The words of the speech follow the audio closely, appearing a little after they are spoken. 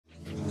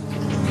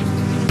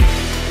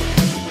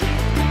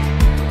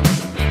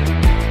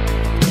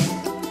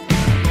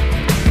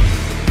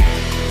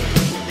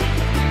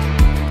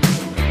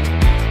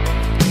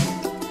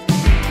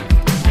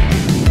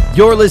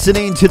You're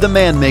listening to The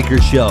Man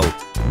Maker Show.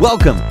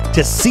 Welcome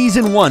to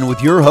Season 1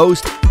 with your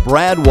host,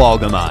 Brad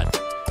Walgamot.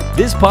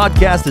 This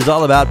podcast is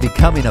all about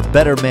becoming a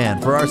better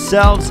man for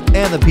ourselves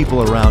and the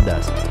people around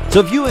us. So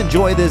if you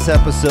enjoy this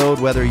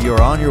episode, whether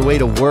you're on your way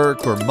to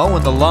work or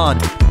mowing the lawn,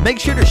 make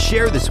sure to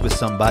share this with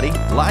somebody,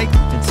 like,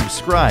 and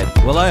subscribe.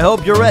 Well, I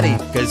hope you're ready,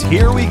 because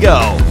here we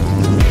go.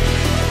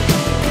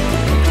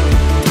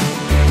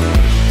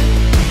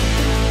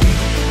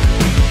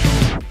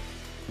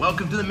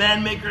 Welcome to the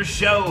Man Maker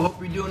Show. Hope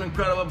you're doing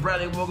incredible.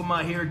 Bradley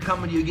Walgamot here,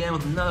 coming to you again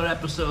with another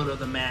episode of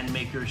the Man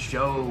Maker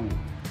Show.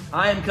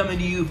 I am coming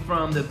to you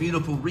from the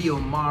beautiful Rio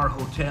Mar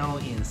Hotel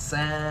in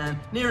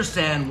near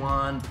San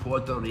Juan,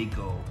 Puerto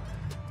Rico.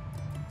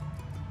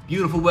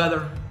 Beautiful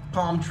weather,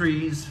 palm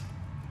trees,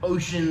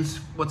 oceans.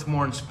 What's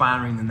more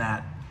inspiring than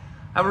that?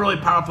 I have a really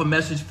powerful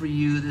message for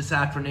you this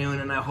afternoon,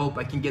 and I hope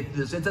I can get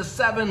this. It's a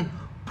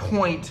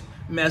 7-point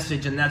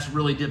message, and that's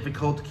really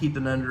difficult to keep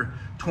it under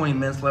 20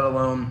 minutes, let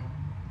alone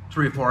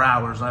 3 or 4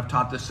 hours. I've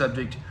taught this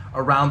subject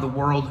around the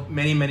world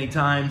many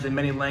times in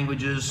many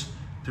languages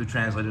through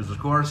translators, of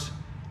course.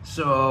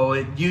 So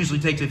it usually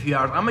takes a few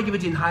hours. I'm going to give it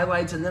to you in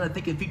highlights, and then I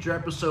think in future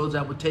episodes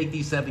I will take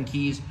these 7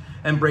 keys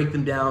and break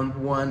them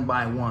down one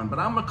by one. But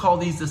I'm going to call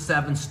these the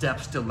 7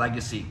 steps to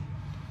legacy.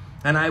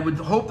 And I would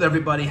hope that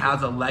everybody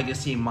has a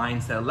legacy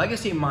mindset. A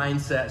legacy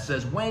mindset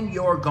says, when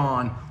you're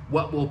gone,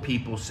 what will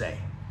people say?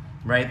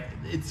 Right?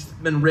 It's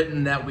been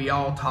written that we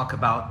all talk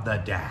about the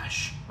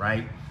dash,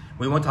 right?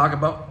 We won't talk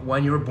about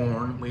when you were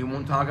born. We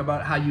won't talk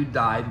about how you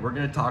died. We're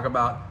going to talk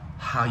about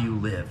how you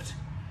lived,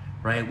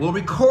 right? We'll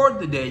record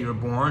the day you were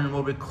born, and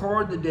we'll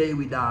record the day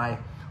we die.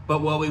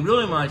 But what we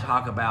really want to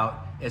talk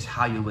about is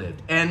how you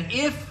lived. And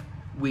if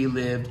we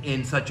lived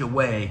in such a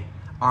way,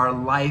 our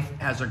life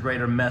has a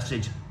greater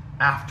message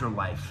after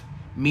life,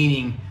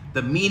 meaning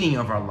the meaning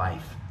of our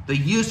life, the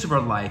use of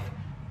our life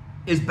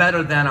is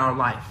better than our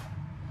life.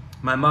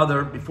 My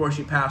mother, before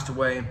she passed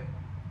away,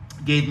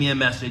 gave me a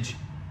message.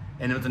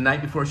 And it was the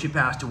night before she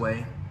passed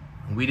away.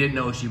 We didn't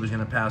know she was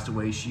going to pass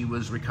away. She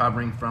was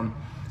recovering from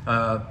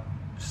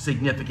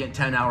significant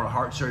 10-hour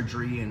heart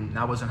surgery, and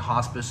I was in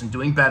hospice and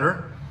doing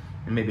better.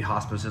 And maybe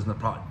hospice isn't the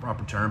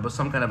proper term, but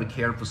some kind of a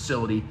care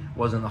facility.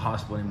 Wasn't in the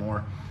hospital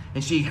anymore.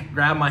 And she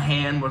grabbed my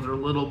hand with her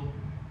little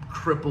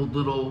crippled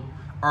little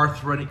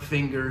arthritic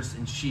fingers,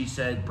 and she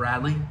said,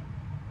 "Bradley,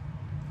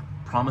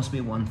 promise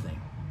me one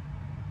thing."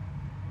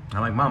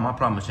 I'm like, "Mom, I'll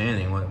promise you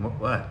anything."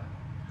 What?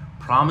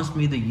 "Promise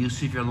me the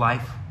use of your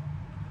life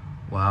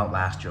will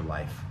outlast your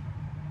life."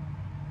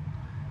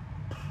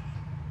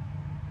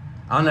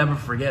 I'll never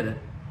forget it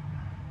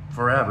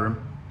forever,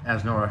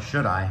 as nor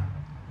should I.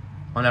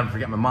 I'll never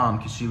forget my mom,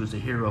 because she was the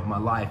hero of my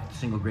life, the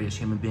single greatest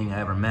human being I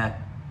ever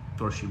met. Of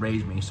course, she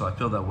raised me, so I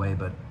feel that way,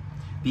 but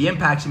the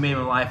impact she made in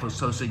my life was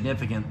so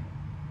significant.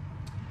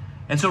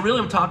 And so really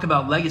I'm talking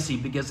about legacy,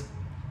 because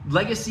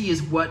legacy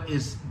is what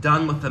is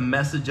done with the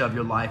message of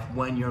your life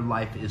when your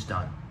life is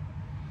done.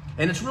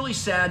 And it's really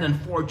sad and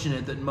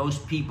unfortunate that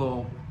most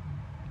people,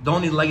 the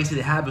only legacy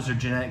they have is their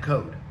genetic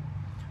code.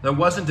 There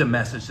wasn't a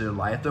message to their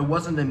life. There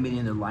wasn't a meaning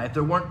in their life.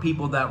 There weren't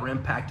people that were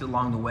impacted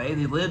along the way.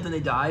 They lived and they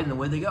died, and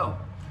away they go,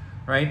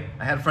 right?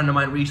 I had a friend of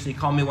mine recently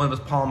call me one of his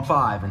Palm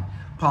 5. And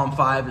Palm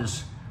 5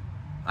 is,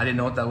 I didn't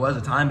know what that was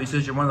at the time, but he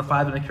says, "You're one of the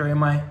 5 that I carry in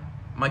my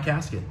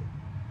casket."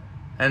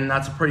 And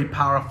that's a pretty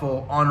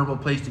powerful, honorable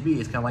place to be.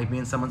 It's kind of like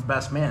being someone's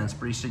best man. It's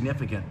pretty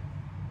significant.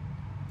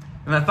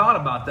 And I thought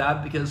about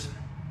that because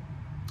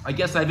I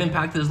guess I've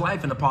impacted his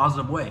life in a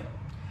positive way.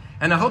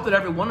 And I hope that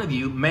every one of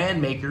you,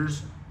 man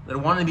makers that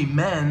want to be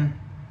men,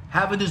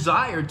 have a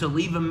desire to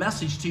leave a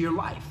message to your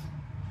life.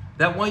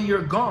 That when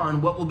you're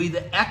gone, what will be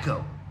the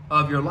echo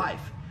of your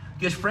life?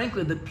 Because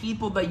frankly, the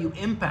people that you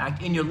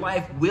impact in your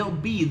life will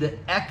be the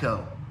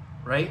echo,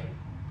 right,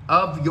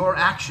 of your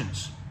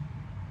actions.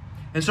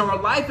 And so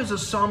our life is a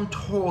sum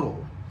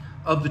total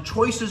of the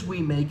choices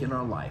we make in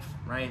our life,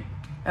 right?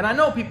 And I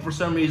know people, for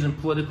some reason,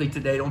 politically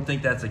today don't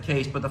think that's the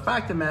case, but the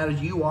fact of the matter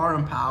is you are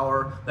in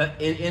power,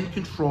 in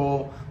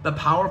control, the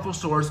powerful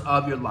source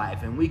of your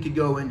life. And we could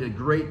go into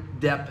great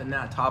depth in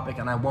that topic,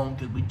 and I won't,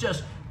 because we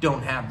just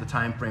don't have the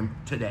time frame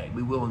today.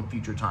 We will in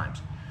future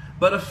times.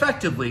 But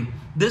effectively,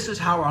 this is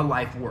how our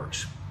life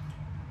works.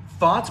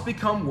 Thoughts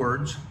become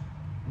words,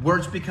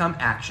 words become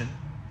action,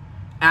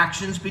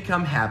 actions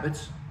become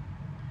habits,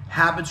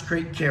 habits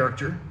create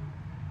character,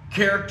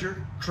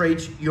 character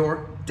creates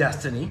your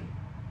destiny,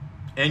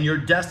 and your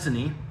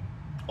destiny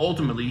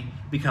ultimately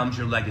becomes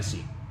your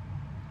legacy.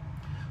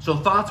 So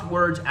thoughts,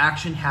 words,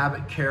 action,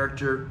 habit,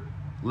 character,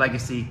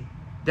 legacy,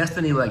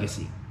 destiny,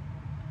 legacy.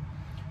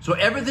 So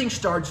everything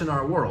starts in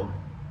our world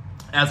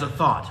as a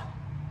thought.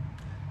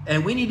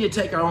 And we need to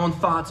take our own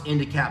thoughts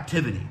into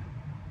captivity.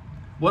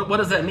 What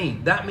does that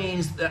mean? That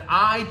means that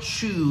I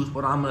choose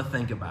what I'm going to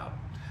think about.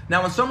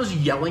 Now, when someone's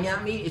yelling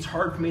at me, it's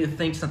hard for me to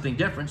think something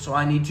different, so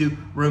I need to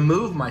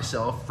remove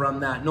myself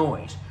from that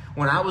noise.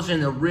 When I was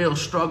in the real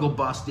struggle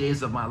bus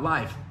days of my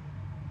life,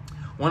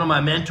 one of my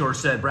mentors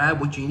said,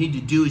 "Brad, what you need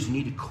to do is you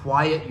need to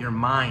quiet your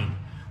mind."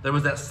 There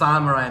was that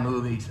samurai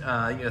movie,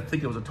 I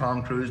think it was a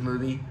Tom Cruise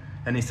movie,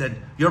 And he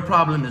said, your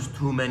problem is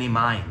too many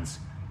minds.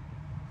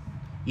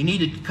 You need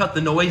to cut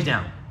the noise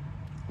down,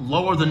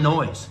 lower the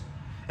noise,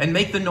 and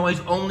make the noise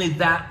only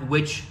that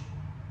which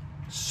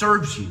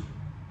serves you.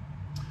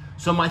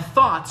 So my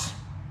thoughts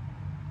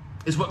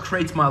is what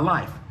creates my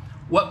life.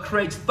 What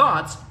creates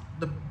thoughts,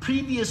 the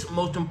previous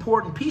most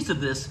important piece of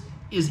this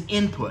is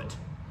input.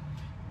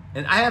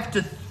 And I have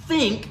to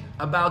think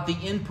about the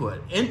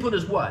input. Input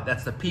is what?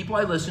 That's the people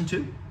I listen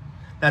to.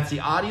 That's the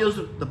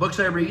audios, the books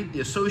I read, the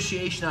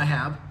association I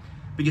have.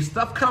 Because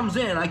stuff comes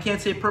in, I can't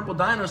say purple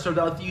dinosaur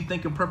without you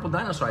thinking purple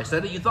dinosaur. I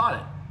said it, you thought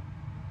it.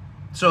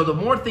 So the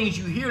more things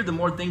you hear, the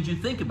more things you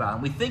think about.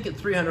 And we think at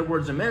 300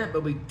 words a minute,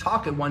 but we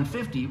talk at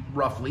 150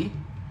 roughly.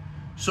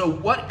 So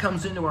what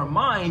comes into our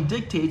mind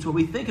dictates what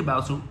we think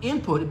about. So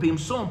input, it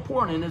becomes so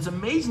important, and it's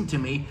amazing to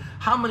me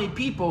how many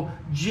people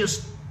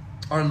just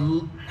are,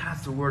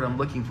 that's the word I'm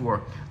looking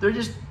for.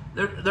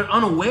 They're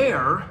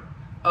unaware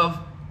of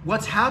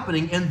what's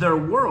happening in their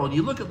world.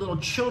 You look at little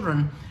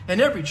children,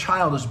 and every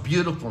child is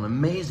beautiful and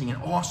amazing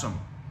and awesome.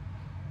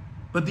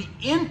 But the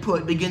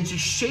input begins to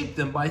shape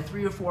them by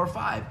 3 or 4 or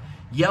 5.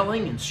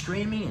 Yelling and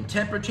screaming and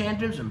temper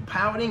tantrums and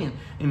pouting.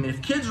 And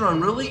if kids are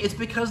unruly, it's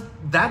because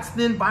that's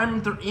the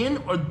environment they're in,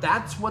 or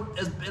that's what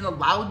has been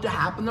allowed to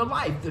happen in their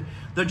life.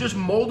 They're just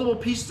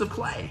moldable pieces of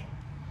clay.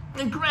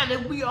 And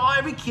granted,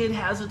 every kid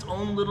has its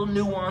own little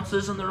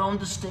nuances and their own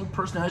distinct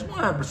personalities.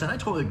 100%, I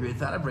totally agree with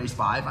that. I've raised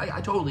 5.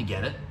 I totally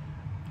get it.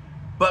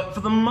 But for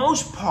the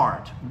most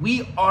part,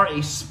 we are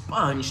a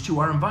sponge to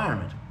our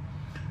environment.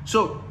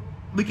 So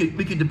we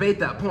could debate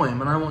that point,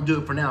 but I won't do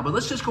it for now. But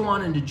let's just go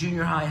on into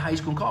junior high, high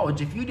school,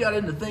 college. If you got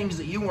into things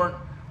that you weren't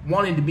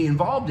wanting to be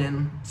involved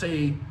in,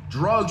 say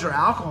drugs or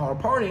alcohol or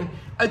partying,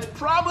 it's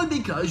probably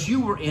because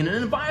you were in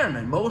an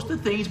environment. Most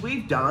of the things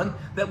we've done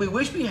that we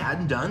wish we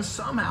hadn't done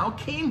somehow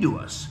came to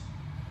us.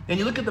 And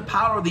you look at the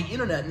power of the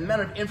internet and the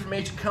amount of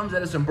information comes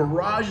at us and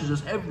barrages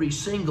us every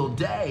single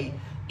day.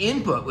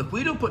 Input. If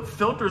we don't put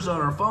filters on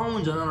our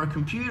phones and on our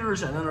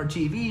computers and on our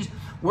TVs,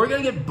 we're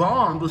going to get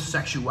bombed with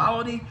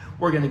sexuality.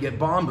 We're going to get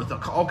bombed with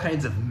all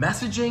kinds of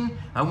messaging.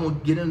 I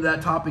won't get into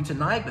that topic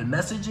tonight, but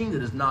messaging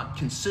that is not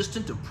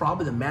consistent to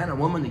probably the man or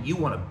woman that you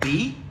want to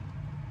be.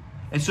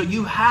 And so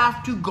you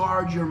have to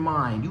guard your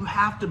mind. You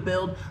have to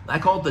build, I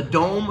call it the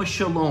dome of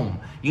shalom.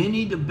 You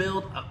need to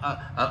build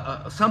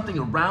something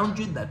around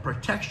you that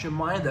protects your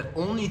mind, that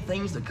only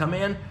things that come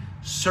in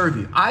serve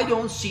you. I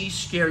don't see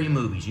scary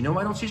movies. You know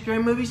why I don't see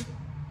scary movies?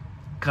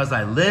 Because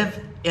I live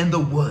in the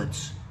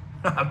woods.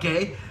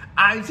 Okay?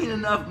 I've seen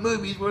enough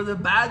movies where the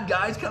bad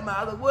guys come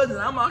out of the woods and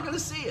I'm not going to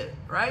see it,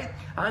 right?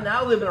 I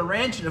now live in a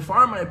ranch and a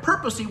farm and I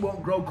purposely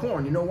won't grow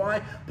corn. You know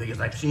why?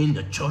 Because I've seen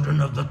the children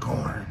of the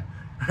corn,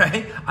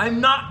 right?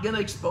 I'm not going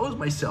to expose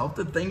myself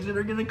to things that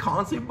are going to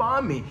constantly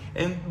bomb me.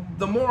 And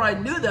the more I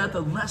knew that,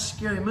 the less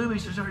scary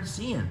movies I started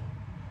seeing.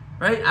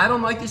 Right? I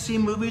don't like to see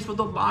movies with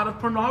a lot of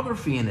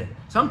pornography in it.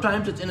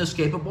 Sometimes it's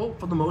inescapable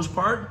for the most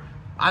part.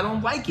 I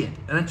don't like it.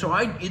 And so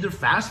I either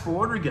fast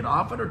forward or get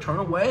off it or turn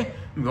away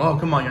and go, oh,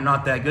 come on, you're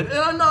not that good. And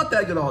I'm not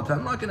that good all the time.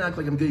 I'm not going to act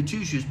like I'm goody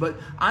two-shoes, but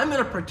I'm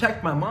going to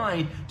protect my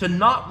mind to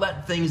not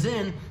let things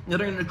in that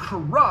are going to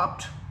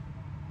corrupt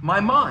my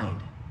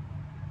mind.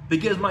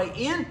 Because my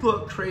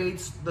input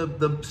creates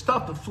the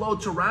stuff that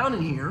floats around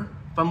in here.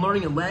 If I'm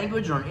learning a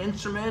language or an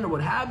instrument or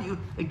what have you,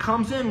 it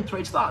comes in and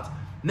creates thoughts.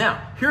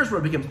 Now, here's where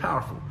it becomes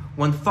powerful.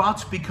 When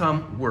thoughts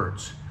become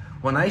words.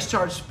 When I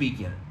start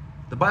speaking,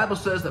 the Bible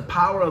says the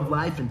power of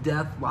life and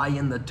death lie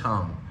in the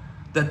tongue.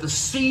 That the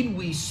seed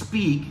we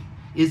speak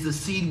is the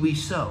seed we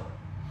sow.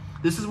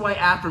 This is why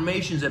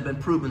affirmations have been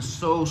proven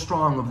so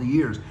strong over the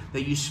years.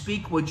 That you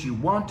speak what you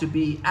want to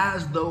be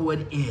as though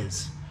it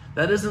is.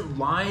 That isn't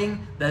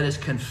lying. That is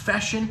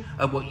confession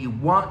of what you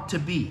want to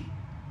be.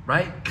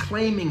 Right?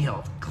 Claiming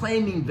health,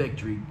 claiming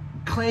victory,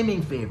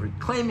 claiming favor,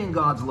 claiming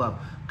God's love,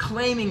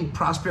 claiming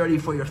prosperity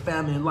for your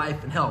family and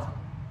life and health.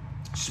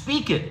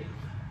 Speak it.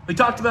 We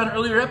talked about it in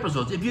earlier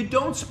episodes. If you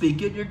don't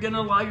speak it, you're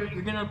gonna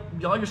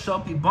allow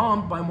yourself be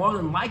bombed by more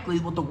than likely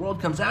what the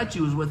world comes at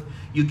you is with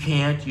you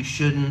can't, you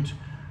shouldn't,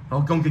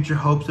 oh, don't get your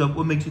hopes up,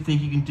 what makes you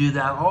think you can do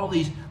that? All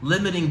these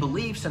limiting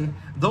beliefs, and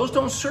those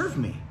don't serve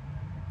me.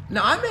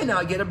 Now, I may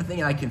not get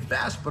everything I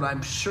confess, but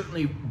I'm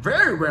certainly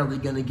very rarely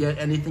gonna get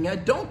anything I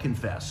don't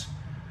confess.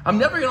 I'm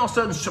never going to all of a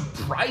sudden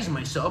surprise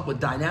myself with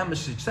dynamic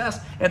success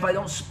if I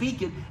don't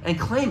speak it and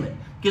claim it.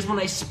 Because when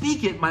I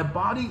speak it, my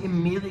body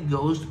immediately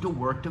goes to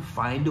work to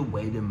find a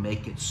way to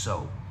make it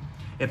so.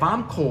 If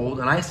I'm cold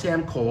and I say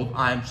I'm cold,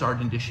 I'm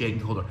starting to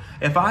shake colder.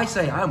 If I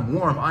say I'm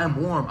warm,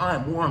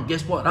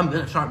 guess what? I'm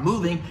going to start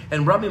moving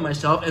and rubbing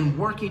myself and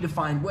working to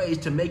find ways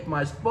to make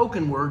my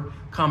spoken word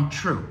come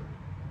true.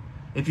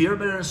 If you've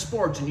ever been in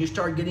sports and you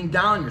start getting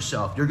down on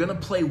yourself, you're going to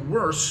play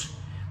worse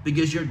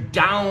because you're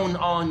down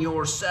on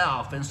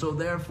yourself. And so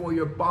therefore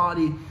your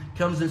body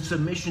comes in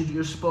submission to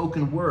your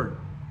spoken word.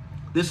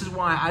 This is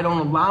why I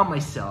don't allow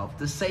myself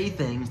to say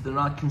things that are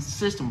not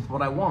consistent with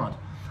what I want.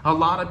 A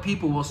lot of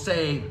people will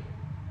say,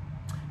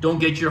 don't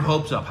get your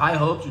hopes up. High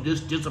hopes are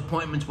just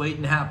disappointments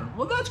waiting to happen.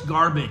 Well, that's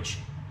garbage.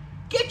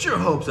 Get your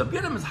hopes up.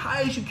 Get them as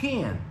high as you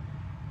can.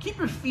 keep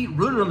your feet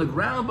rooted on the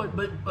ground,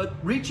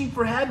 but reaching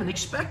for heaven.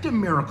 Expect a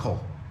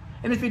miracle.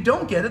 And if you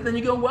don't get it, then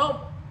you go,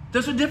 well,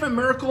 there's a different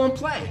miracle in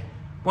play.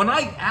 When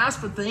I ask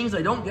for things,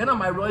 I don't get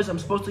them, I realize I'm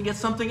supposed to get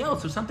something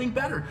else or something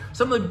better.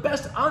 Some of the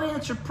best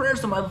unanswered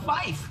prayers of my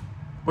life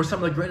were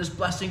some of the greatest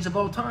blessings of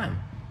all time.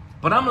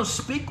 But I'm going to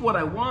speak what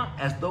I want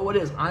as though it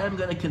is. I am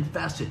going to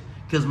confess it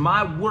because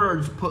my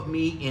words put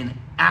me in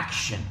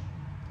action.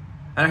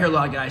 And I hear a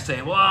lot of guys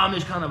say, well, I'm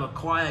just kind of a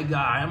quiet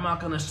guy. I'm not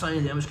going to say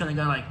anything. I'm just kind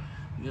of like,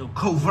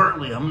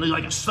 covertly. I'm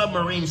like a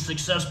submarine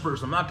success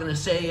person. I'm not going to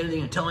say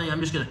anything and tell anything.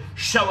 I'm just going to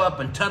show up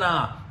and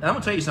ta-da. And I'm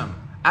going to tell you something.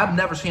 I've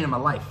never seen it in my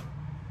life.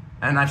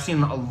 And I've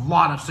seen a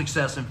lot of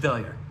success and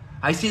failure.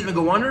 I see them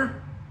go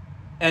under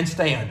and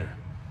stay under.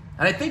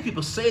 And I think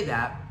people say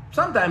that.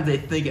 Sometimes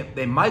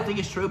they might think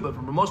it's true, but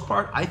for the most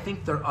part, I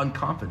think they're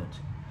unconfident.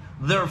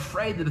 They're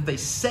afraid that if they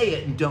say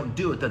it and don't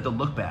do it, that they'll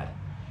look bad.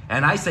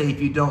 And I say if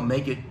you don't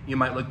make it, you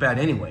might look bad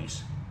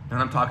anyways. And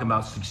I'm talking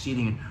about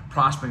succeeding and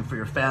prospering for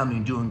your family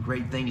and doing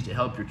great things to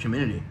help your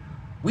community.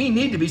 We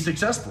need to be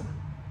successful.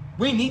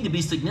 We need to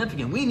be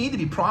significant. We need to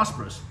be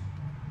prosperous.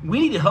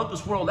 We need to help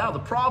this world out. The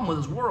problem with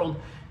this world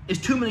is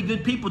too many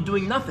good people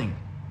doing nothing.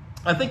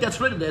 I think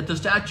that's written at the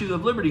Statue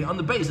of Liberty on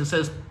the base. It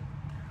says,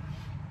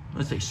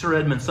 let's say Sir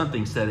Edmund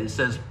something said, it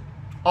says,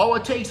 all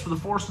it takes for the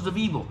forces of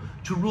evil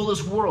to rule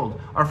this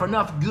world are for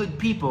enough good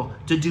people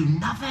to do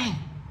nothing.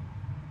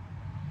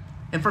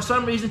 And for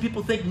some reason,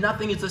 people think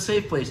nothing is a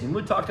safe place. And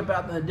we'll talk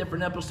about that in a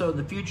different episode in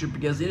the future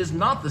because it is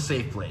not the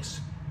safe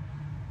place.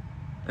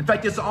 In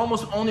fact, it's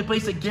almost the only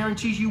place that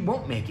guarantees you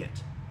won't make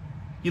it.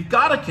 You've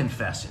got to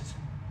confess it.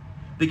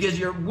 Because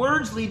your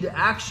words lead to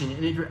action,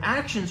 and if your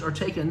actions are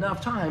taken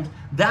enough times,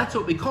 that's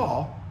what we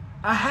call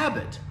a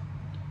habit.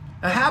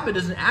 A habit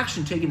is an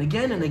action taken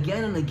again and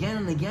again and again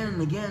and again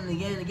and again and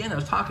again and again. I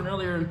was talking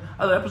earlier in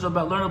other episodes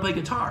about learning to play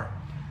guitar.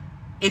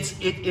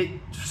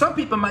 Some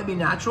people might be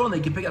natural and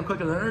they can pick up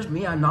quicker than others.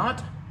 Me, I'm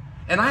not.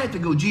 And I have to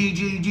go G,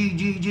 G, G,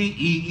 G, G, E,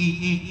 E,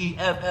 E, E,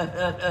 F, F,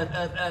 F, F,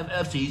 F, F,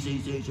 F, C, C,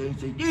 C, C,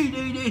 C, D,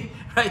 D, D.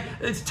 Right?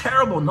 It's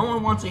terrible. No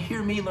one wants to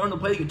hear me learn to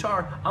play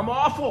guitar. I'm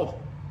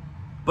awful.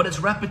 But it's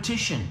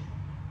repetition.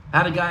 I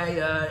had a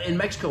guy in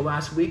Mexico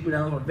last week. We were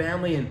down with my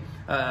family and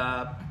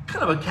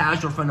kind of a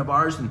casual friend of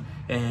ours,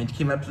 and he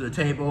came up to the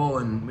table,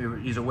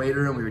 and he's a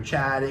waiter, and we were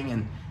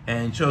chatting,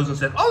 and Chosen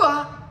said,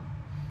 hola.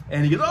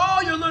 And he goes,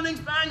 oh, you're learning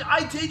Spanish?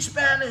 I teach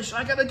Spanish.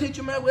 I got to teach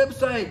you my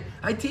website.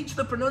 I teach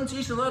the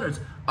pronunciation letters.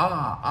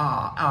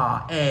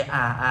 Ba,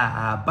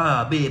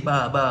 be,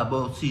 ba,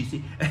 bo, si,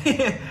 si.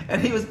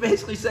 And he was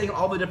basically saying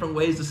all the different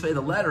ways to say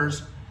the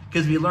letters,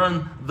 because if you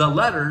learn the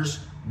letters,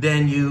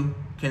 then you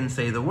can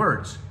say the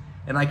words.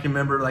 And I can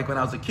remember, like when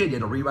I was a kid, you had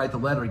to rewrite the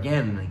letter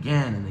again and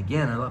again and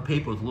again. I love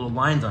paper with little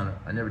lines on it.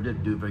 I never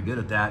did do very good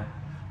at that.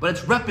 But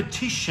it's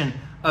repetition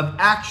of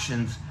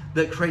actions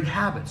that create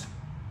habits.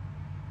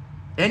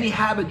 Any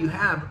habit you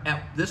have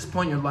at this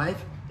point in your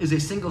life is a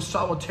single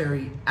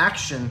solitary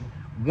action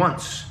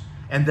once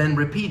and then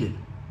repeated.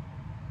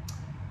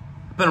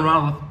 I've been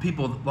around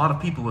a lot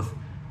of people with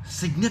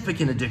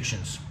significant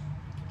addictions,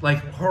 like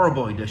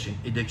horrible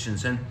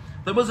addictions. And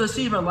there was a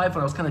season in my life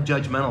when I was kind of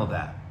judgmental of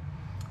that.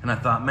 And I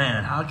thought,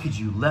 man, how could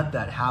you let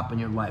that happen in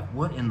your life?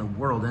 What in the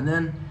world? And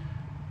then,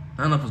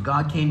 I don't know if it was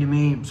God came to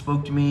me,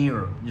 spoke to me,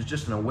 or it was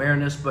just an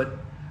awareness, but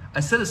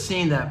instead of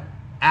seeing that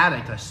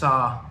addict, I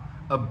saw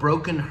a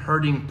broken,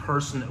 hurting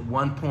person at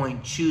one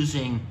point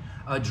choosing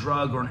a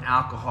drug or an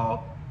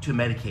alcohol to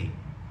medicate.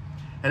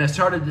 And I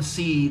started to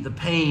see the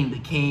pain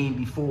that came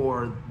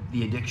before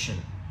the addiction.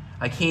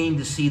 I came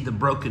to see the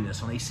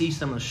brokenness. When I see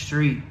some on the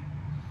street,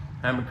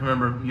 I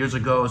remember years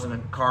ago, I was in a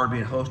car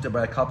being hosted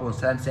by a couple in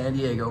San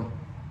Diego,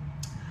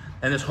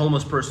 and this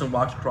homeless person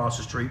walked across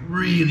the street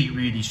really,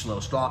 really slow,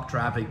 stopped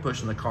traffic,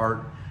 pushing the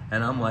cart,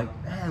 and I'm like,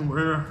 man,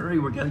 we're in a hurry,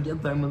 we're gonna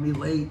get there, I'm gonna be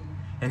late.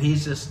 And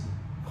he's just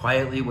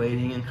quietly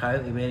waiting,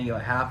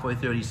 about halfway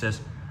through it, he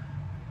says,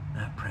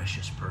 that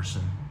precious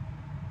person.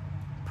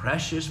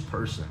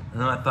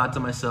 And then I thought to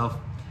myself,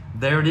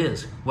 there it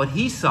is. What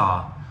he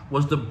saw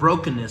was the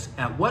brokenness.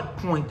 At what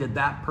point did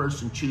that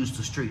person choose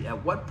the street?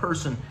 At what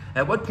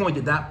point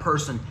did that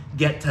person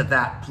get to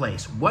that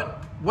place?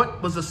 What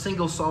was a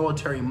single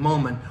solitary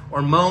moment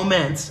or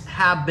moments,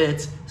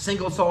 habits,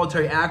 single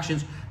solitary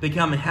actions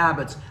becoming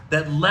habits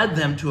that led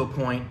them to a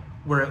point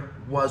where it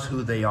was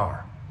who they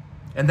are?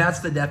 And that's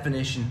the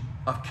definition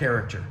of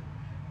character.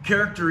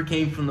 Character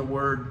came from the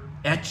word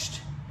etched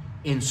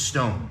in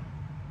stone.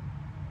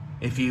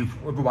 If you've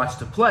ever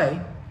watched a play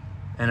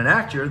and an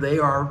actor, they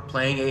are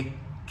playing a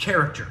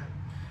character.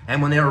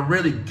 And when they are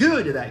really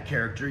good at that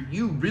character,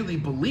 you really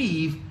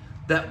believe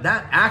that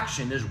that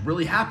action is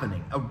really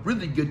happening. A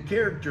really good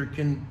character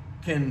can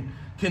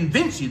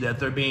convince you that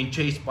they're being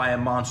chased by a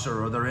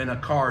monster, or they're in a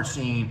car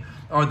scene,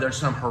 or there's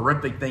some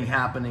horrific thing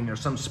happening, or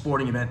some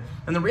sporting event.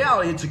 And the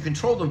reality, it's a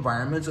controlled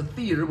environment. It's a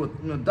theater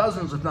with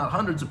dozens, if not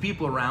hundreds of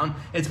people around.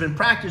 It's been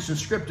practiced and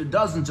scripted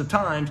dozens of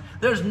times.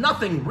 There's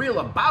nothing real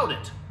about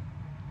it.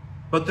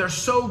 But they're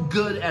so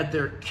good at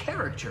their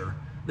character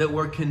that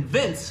we're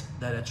convinced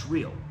that it's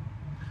real.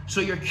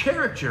 So your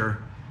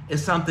character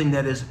is something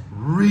that is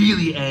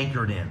really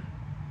anchored in.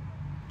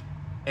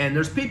 And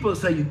there's people that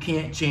say you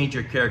can't change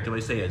your character.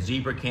 They say a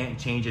zebra can't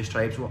change his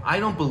stripes. Well, I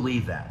don't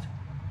believe that.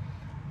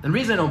 The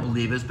reason I don't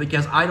believe is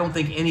because I don't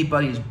think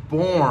anybody is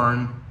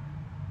born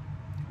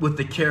with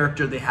the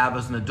character they have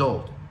as an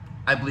adult.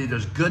 I believe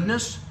there's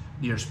goodness,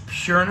 there's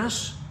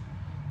pureness,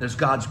 there's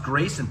God's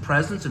grace and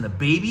presence in a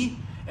baby,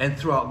 and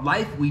throughout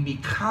life we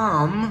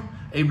become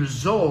a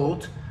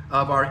result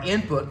of our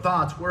input,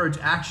 thoughts, words,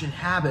 action,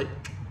 habit,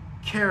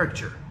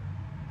 character.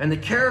 And the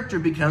character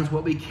becomes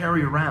what we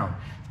carry around.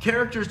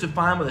 Character is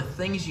defined by the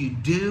things you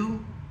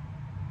do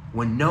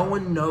when no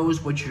one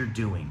knows what you're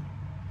doing.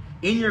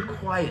 In your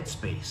quiet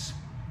space,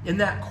 in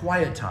that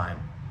quiet time,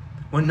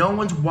 when no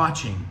one's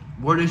watching,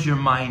 where does your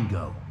mind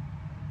go?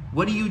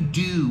 What do you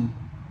do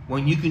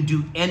when you can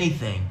do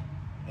anything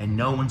and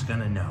no one's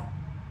gonna know?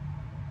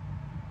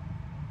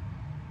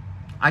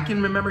 I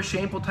can remember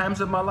shameful times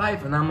of my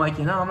life and I'm like,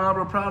 I'm not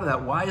real proud of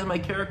that. Why is my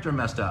character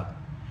messed up?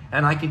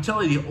 And I can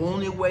tell you the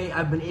only way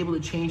I've been able to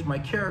change my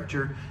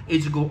character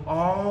is to go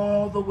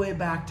all the way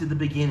back to the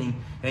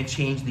beginning and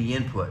change the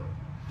input.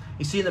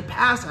 You see, in the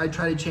past, I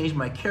tried to change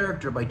my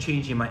character by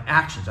changing my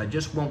actions. I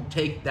just won't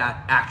take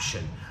that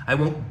action. I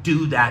won't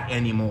do that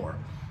anymore.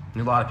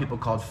 And a lot of people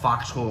called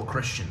foxhole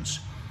Christians.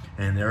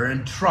 And they're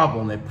in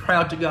trouble and they pray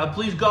out to God,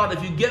 please God,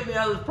 if you get me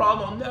out of this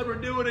problem, I'll never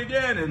do it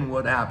again. And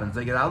what happens?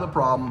 They get out of the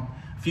problem,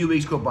 a few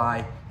weeks go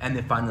by, and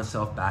they find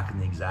themselves back in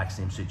the exact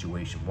same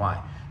situation.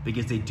 Why?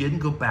 Because they didn't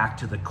go back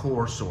to the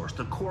core source.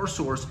 The core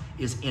source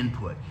is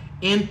input.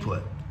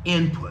 Input,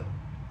 input.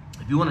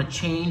 If you want to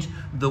change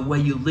the way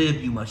you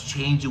live, you must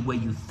change the way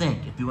you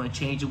think. If you want to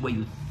change the way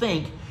you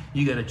think,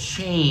 you got to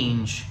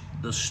change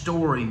the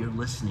story you're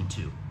listening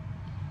to.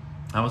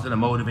 I was at a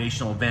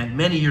motivational event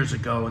many years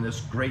ago, and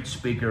this great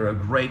speaker, a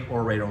great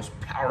orator, those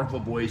powerful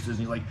voices, and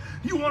he's like,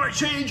 you want to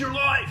change your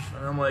life?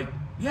 And I'm like,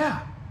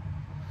 yeah.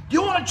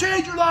 You want to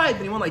change your life?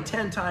 And he went like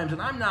 10 times,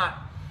 and I'm not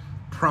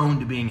prone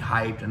to being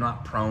hyped. I'm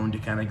not prone to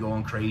kind of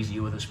going crazy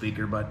with a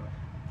speaker, but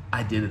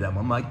I did it that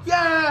one. I'm like,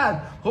 yeah.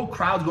 Whole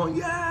crowd's going,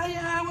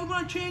 yeah, we're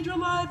going to change your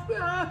life,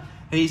 yeah.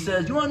 And he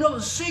says, you want to know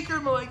the secret?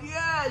 I'm like,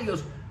 yeah. He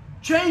goes,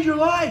 change your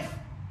life.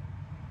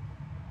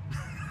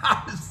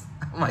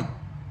 I'm like,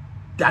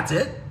 that's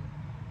it?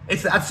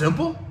 It's that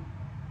simple?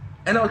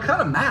 And I was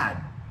kind of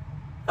mad.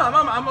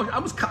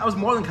 I was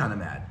more than kind of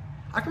mad.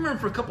 I can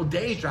remember for a couple of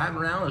days driving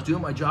around, I was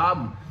doing my job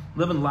and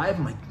living life.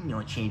 I'm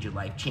like, change your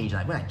life, change your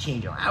life. We're not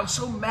changing your life. I was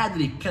so mad that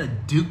he kind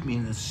of duped me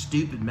in this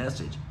stupid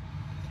message.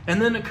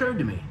 And then it occurred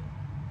to me,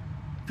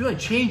 if you want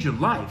to change your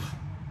life,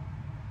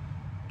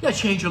 you got to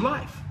change your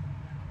life.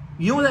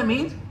 You know what that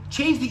means?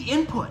 Change the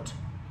input.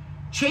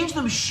 Change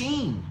the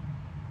machine.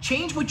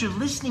 Change what you're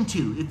listening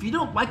to. If you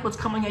don't like what's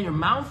coming out of your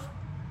mouth,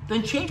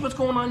 then change what's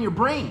going on in your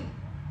brain.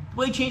 The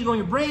way you change what's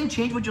going on in your brain,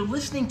 change what you're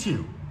listening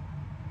to.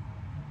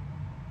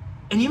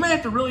 And you might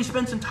have to really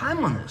spend some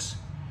time on this.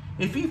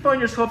 If you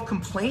find yourself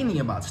complaining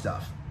about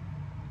stuff,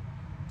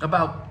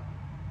 about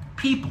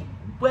people,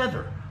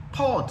 weather,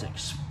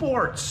 politics,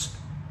 sports,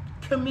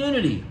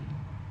 community,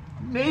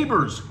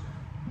 neighbors,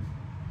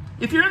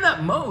 if you're in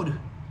that mode,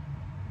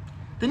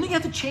 then you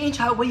have to change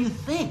the way you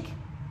think.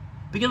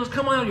 Because what's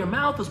coming out of your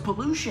mouth is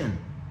pollution.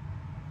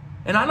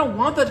 And I don't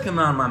want that to come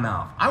out of my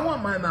mouth. I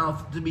want my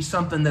mouth to be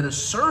something that is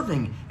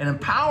serving and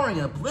empowering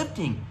and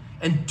uplifting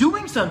and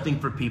doing something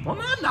for people.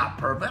 And I'm not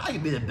perfect. I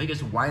can be the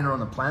biggest whiner on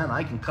the planet.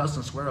 I can cuss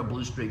and swear a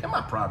blue streak. I'm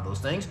not proud of those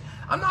things.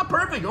 I'm not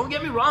perfect. Don't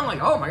get me wrong.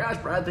 Like, oh my gosh,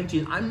 Brad thinks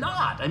you. I'm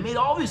not. I made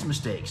all these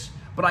mistakes.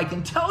 But I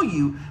can tell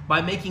you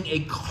by making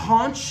a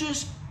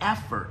conscious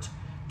effort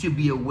to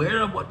be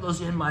aware of what goes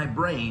in my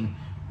brain,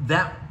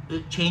 that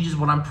it changes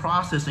what I'm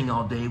processing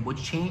all day,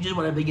 which changes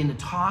what I begin to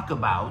talk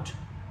about,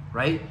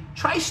 right?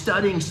 Try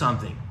studying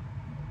something.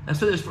 I've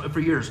said this for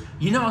years.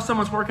 You know how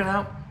someone's working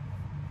out?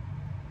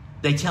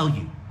 They tell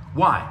you.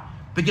 Why?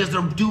 Because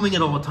they're doing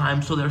it all the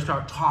time, so they'll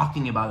start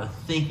talking about it,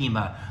 thinking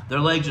about it. Their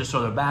legs are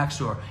sore, their back's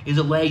sore. Is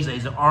it legs day?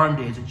 Is it arm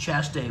day? Is it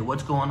chest day?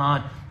 What's going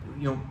on?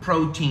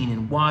 Protein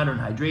and water and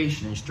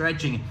hydration and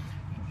stretching.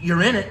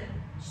 You're in it,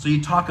 so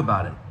you talk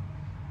about it.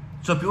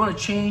 So if you want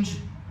to change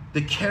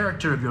the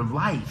character of your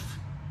life,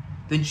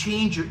 then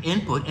change your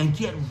input and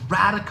get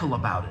radical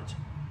about it.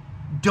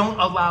 Don't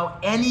allow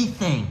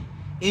anything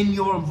in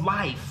your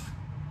life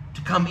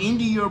to come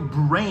into your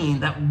brain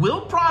that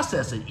will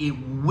process it. It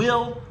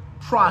will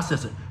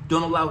process it.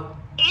 Don't allow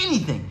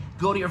anything.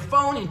 Go to your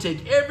phone and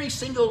take every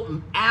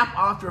single app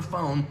off your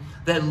phone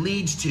that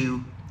leads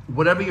to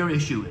whatever your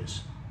issue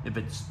is. If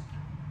it's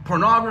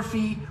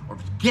pornography, or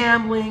if it's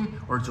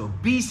gambling, or it's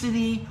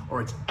obesity,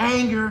 or it's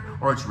anger,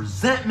 or it's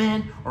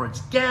resentment, or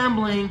it's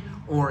gambling,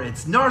 or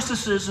it's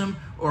narcissism,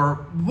 or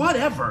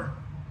whatever,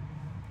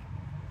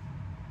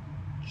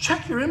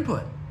 check your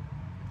input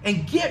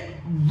and get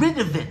rid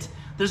of it.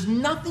 There's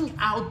nothing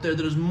out there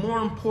that is more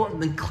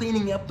important than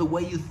cleaning up the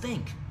way you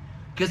think,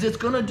 because it's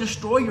going to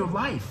destroy your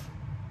life.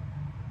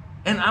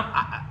 And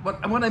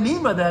what I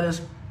mean by that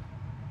is,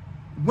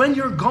 when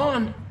you're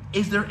gone,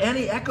 is there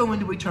any echo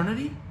into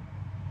eternity?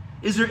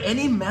 Is there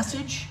any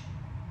message?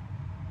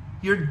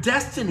 Your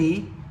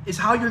destiny is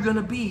how you're going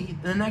to be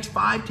in the next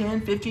 5,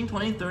 10, 15,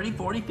 20, 30,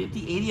 40,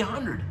 50, 80,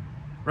 100,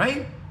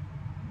 right?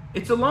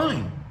 It's a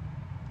line.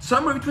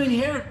 Somewhere between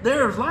here,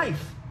 there is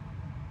life.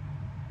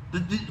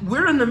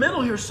 We're in the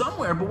middle here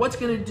somewhere, but what's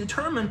going to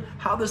determine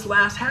how this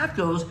last half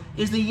goes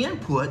is the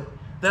input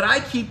that I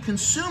keep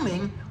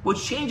consuming,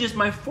 which changes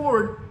my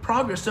forward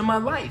progress in my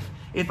life.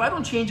 If I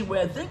don't change the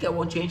way I think, I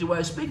won't change the way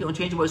I speak. I won't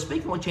change the way I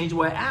speak, I won't change the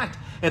way I act.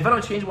 If I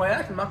don't change the way I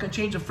act, I'm not going to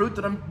change the fruit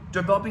that I'm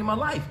developing in my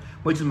life,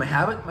 which is my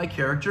habit, my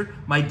character,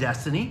 my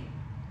destiny,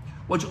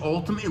 which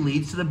ultimately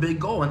leads to the big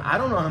goal. And I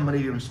don't know how many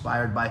of you are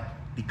inspired by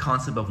the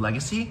concept of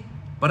legacy,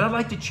 but I'd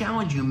like to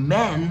challenge you,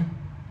 men,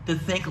 to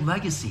think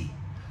legacy.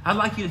 I'd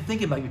like you to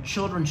think about your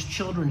children's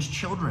children's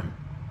children.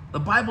 The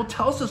Bible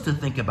tells us to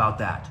think about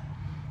that.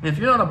 And if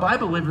you're not a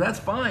Bible believer, that's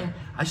fine.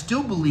 I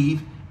still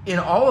believe in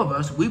all of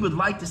us, we would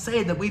like to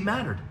say that we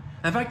mattered.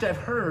 In fact, I've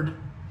heard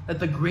that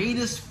the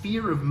greatest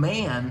fear of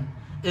man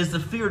is the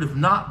fear of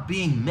not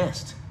being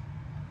missed.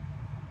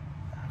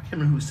 I can't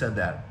remember who said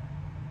that.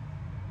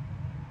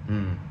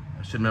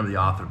 I should remember the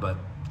author, but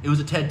it was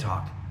a TED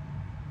Talk.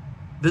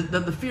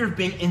 The fear of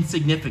being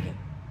insignificant.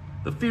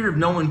 The fear of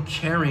no one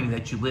caring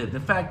that you lived.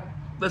 In fact,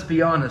 let's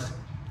be honest,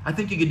 I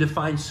think you could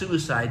define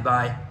suicide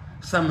by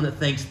someone that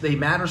thinks they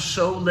matter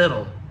so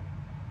little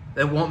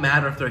that it won't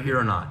matter if they're here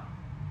or not.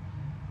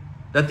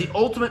 That the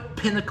ultimate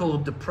pinnacle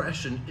of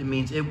depression, it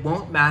means it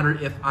won't matter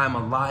if I'm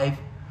alive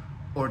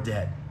or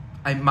dead.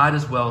 I might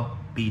as well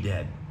be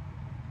dead.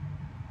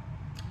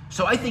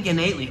 So I think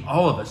innately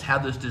all of us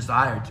have this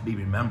desire to be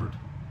remembered.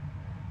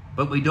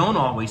 But we don't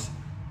always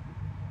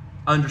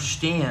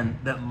understand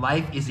that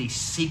life is a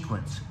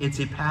sequence. It's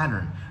a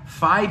pattern.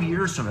 5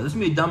 years from now, this is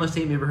going to be the dumbest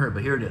statement you've ever heard,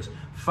 but here it is.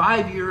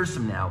 5 years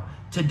from now,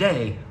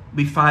 today will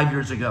be 5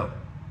 years ago.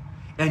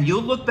 And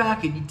you'll look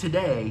back at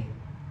today,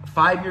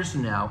 5 years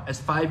from now, as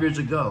 5 years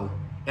ago,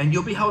 and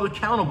you'll be held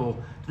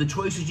accountable to the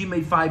choices you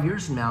made 5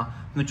 years from now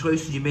from the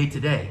choices you made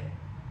today.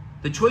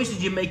 The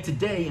choices you make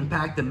today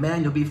impact the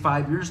man you'll be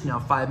 5 years from now,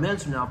 5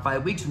 minutes from now,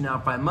 5 weeks from now,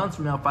 5 months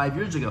from now, 5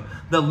 years ago.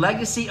 The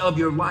legacy of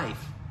your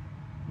life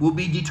will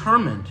be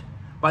determined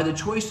by the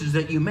choices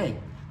that you make.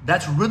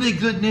 That's really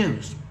good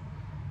news.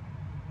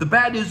 The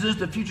bad news is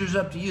the future's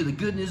up to you. The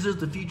good news is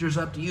the future's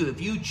up to you. If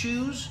you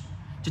choose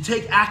to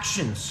take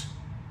actions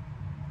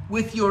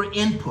with your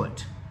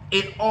input,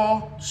 it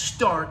all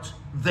starts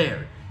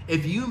there.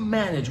 If you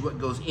manage what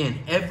goes in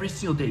every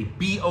single day,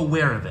 be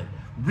aware of it.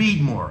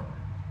 Read more.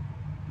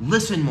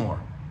 Listen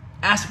more.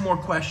 Ask more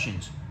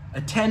questions.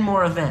 Attend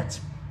more events.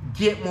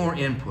 Get more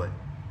input.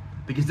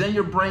 Because then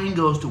your brain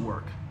goes to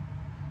work.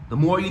 The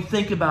more you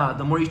think about it,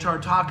 the more you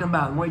start talking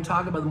about it, the more you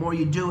talk about it, the more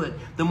you do it.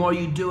 The more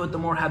you do it, the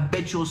more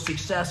habitual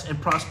success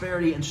and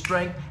prosperity and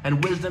strength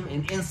and wisdom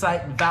and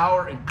insight and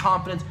valor and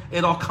confidence,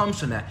 it all comes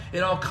from that.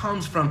 It all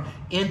comes from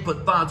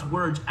input, thoughts,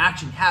 words,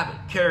 action, habit,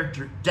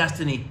 character,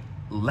 destiny,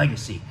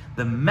 legacy.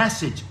 The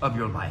message of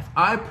your life.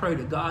 I pray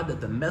to God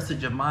that the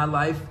message of my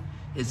life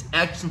is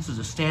excellence is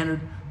a standard,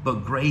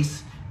 but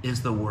grace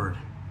is the word.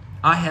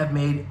 I have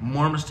made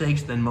more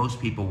mistakes than most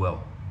people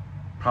will.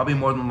 Probably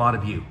more than a lot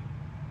of you.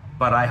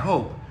 But I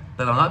hope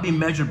that I'll not be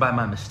measured by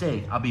my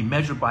mistake. I'll be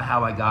measured by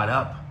how I got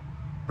up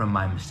from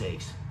my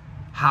mistakes,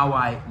 how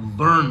I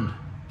learned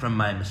from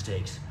my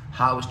mistakes,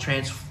 how I was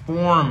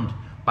transformed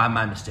by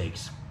my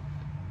mistakes.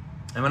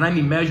 And when I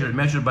mean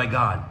measured by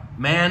God.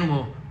 Man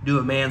will do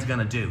what man's going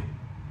to do.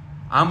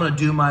 I'm going to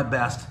do my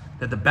best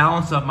that the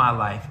balance of my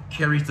life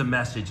carries the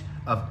message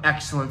of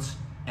excellence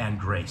and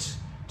grace.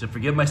 To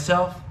forgive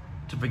myself,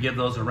 to forgive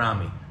those around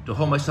me. To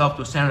hold myself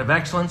to a standard of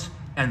excellence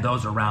and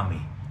those around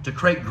me. To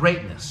create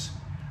greatness.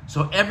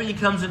 So everything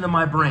comes into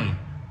my brain.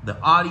 The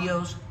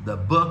audios, the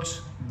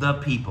books, the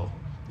people.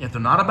 If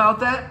they're not about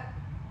that,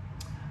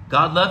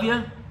 God love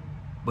you,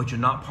 but you're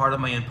not part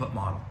of my input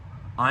model.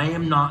 I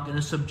am not going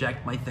to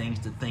subject my things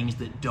to things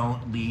that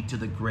don't lead to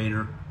the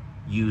greater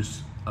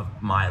use of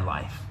my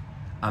life.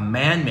 A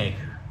man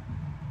maker,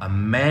 a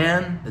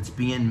man that's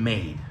being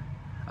made,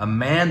 a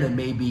man that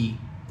may be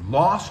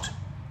lost,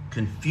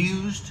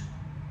 confused,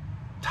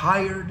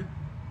 tired,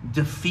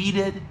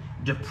 defeated,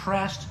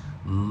 depressed,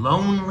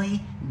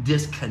 lonely,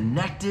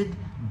 disconnected,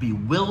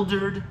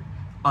 bewildered,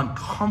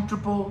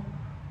 uncomfortable,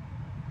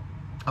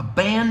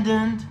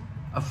 abandoned,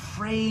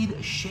 afraid,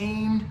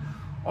 ashamed,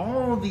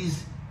 all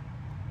these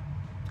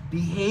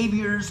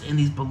behaviors and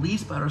these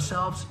beliefs about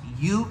ourselves,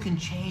 you can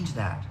change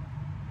that.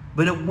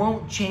 But it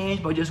won't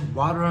change by just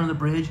water under the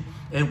bridge.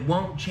 It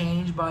won't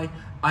change by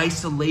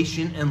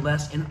isolation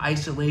unless in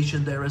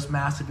isolation there is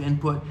massive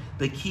input.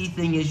 The key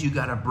thing is you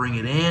got to bring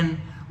it in,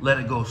 let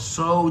it go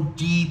so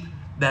deep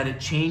that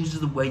it changes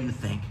the way you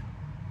think.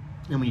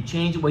 And when you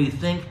change the way you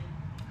think,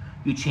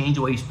 you change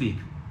the way you speak.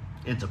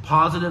 It's a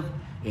positive,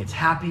 it's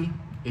happy,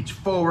 it's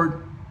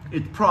forward,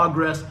 it's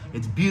progress,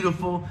 it's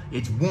beautiful,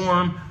 it's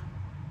warm.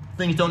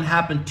 Things don't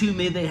happen to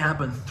me, they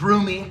happen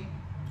through me.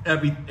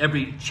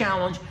 Every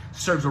challenge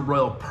serves a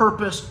royal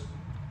purpose.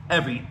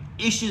 Every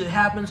issue that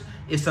happens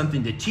is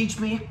something to teach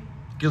me,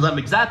 because I'm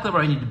exactly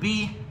where I need to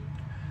be,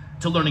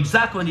 to learn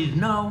exactly what I need to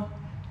know,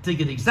 to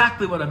get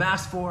exactly what I've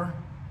asked for,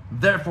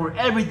 Therefore,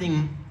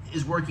 everything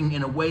is working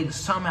in a way to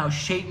somehow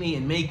shape me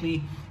and make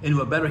me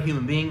into a better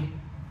human being.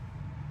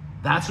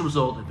 That's a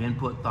result of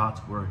input,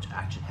 thoughts, words,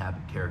 action,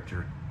 habit,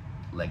 character,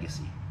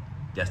 legacy,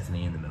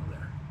 destiny in the middle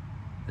there.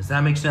 Does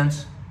that make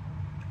sense?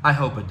 I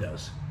hope it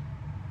does.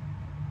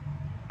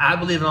 I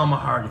believe in all my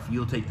heart if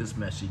you'll take this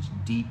message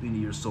deep into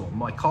your soul.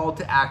 My call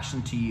to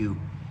action to you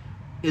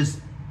is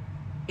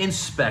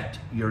inspect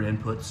your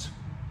inputs.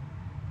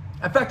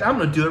 In fact, I'm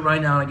going to do it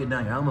right now when I get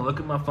down here. I'm going to look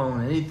at my phone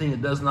and anything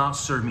that does not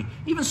serve me,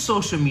 even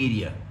social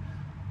media.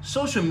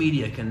 Social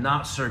media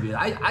cannot serve you.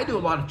 I do a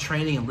lot of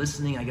training and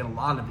listening. I get a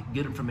lot of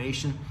good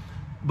information.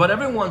 But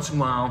every once in a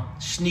while,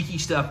 sneaky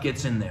stuff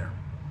gets in there.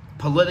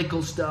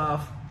 Political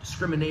stuff,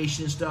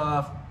 discrimination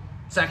stuff,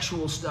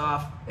 sexual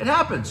stuff. It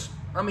happens.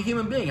 I'm a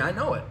human being. I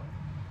know it.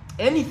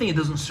 Anything that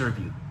doesn't serve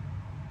you,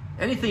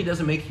 anything that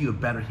doesn't make you a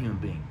better human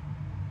being,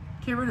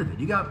 get rid of it.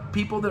 You got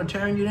people that are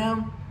tearing you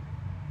down?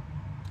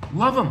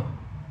 Love them,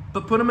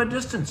 but put them at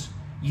distance.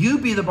 You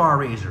be the bar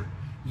raiser.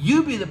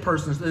 You be the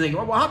person that they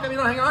go, well, how come you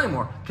don't hang on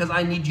anymore? Because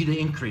I need you to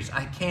increase.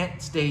 I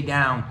can't stay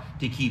down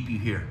to keep you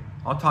here.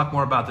 I'll talk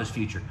more about this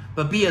future.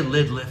 But be a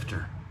lid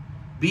lifter.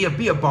 Be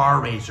a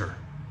bar raiser.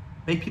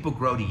 Make people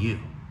grow to you.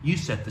 You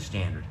set the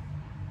standard.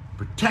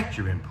 Protect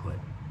your input.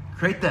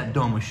 Create that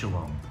dome of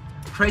shalom.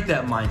 Create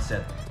that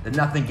mindset that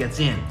nothing gets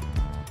in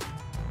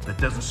that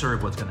doesn't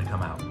serve what's going to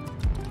come out.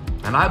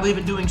 And I believe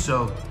in doing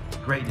so,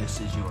 greatness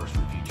is yours for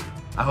the future.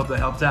 I hope that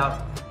helps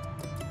out.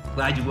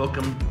 Glad you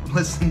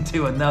listen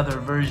to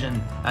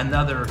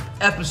another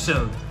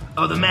episode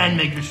of the Man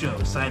Maker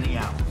Show. Signing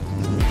out.